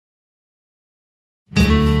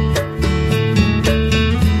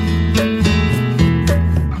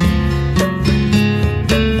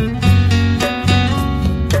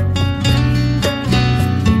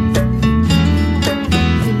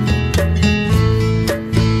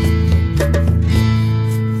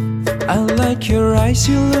like your eyes,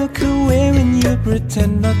 you look away when you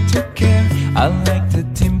pretend not to care. I like the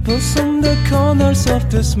dimples on the corners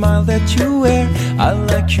of the smile that you wear. I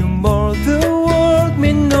like you more, the world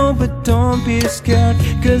may know, but don't be scared,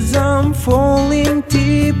 'cause I'm falling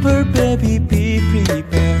deeper, baby, be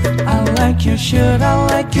prepared. I like your shirt, I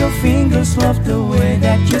like your fingers, love the way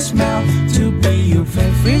that you smell. To be your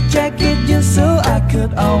favorite jacket just so I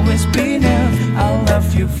could always be near. I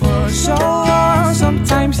love you for so long,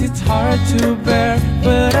 sometimes it's hard to bear,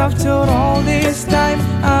 but after all this time,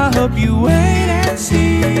 I hope you wait and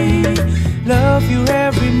see. Love you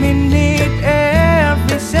every minute,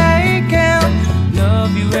 every second.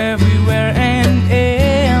 Love you everywhere and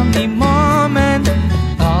any moment.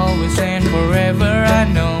 Always and forever, I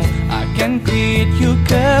know I can quit you,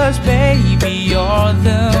 'cause baby, you're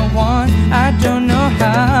the one. I don't know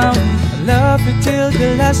how. I love you till the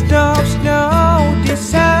last drop of snow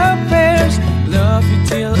disappears. Love you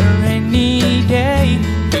till a rainy day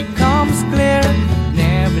becomes clear.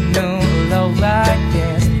 Never know love like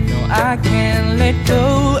this. No, I can't let go.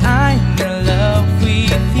 I'm in love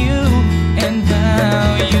with you, and now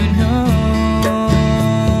you know.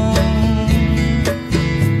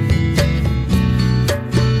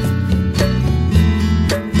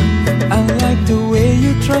 I like the way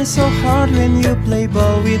you try so hard when you play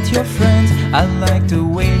ball with your friends. I like the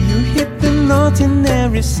way you hit the note in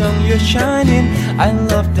every song you're shining. I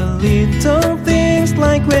love the little things,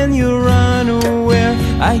 like when you run away.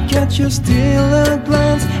 I get you still a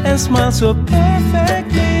glance and smile so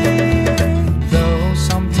perfectly. Though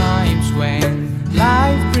sometimes when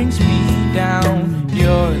life brings me down,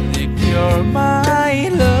 you're the cure, my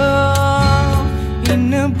love.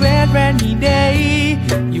 In a bad rainy day,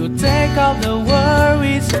 you take all the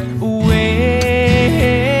worries away.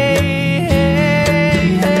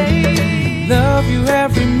 Love you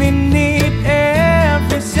every minute,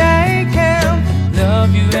 every second. Love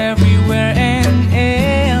you everywhere and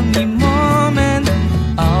any moment.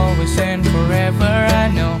 Always and forever, I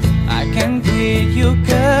know I can quit you,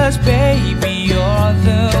 'cause baby, you're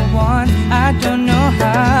the one. I don't know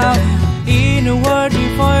how. In a world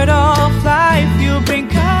devoid of life, you bring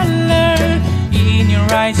color. In your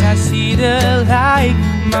eyes I see the light,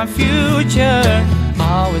 my future.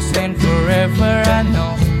 Always and forever, I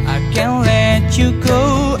know I can't let you go.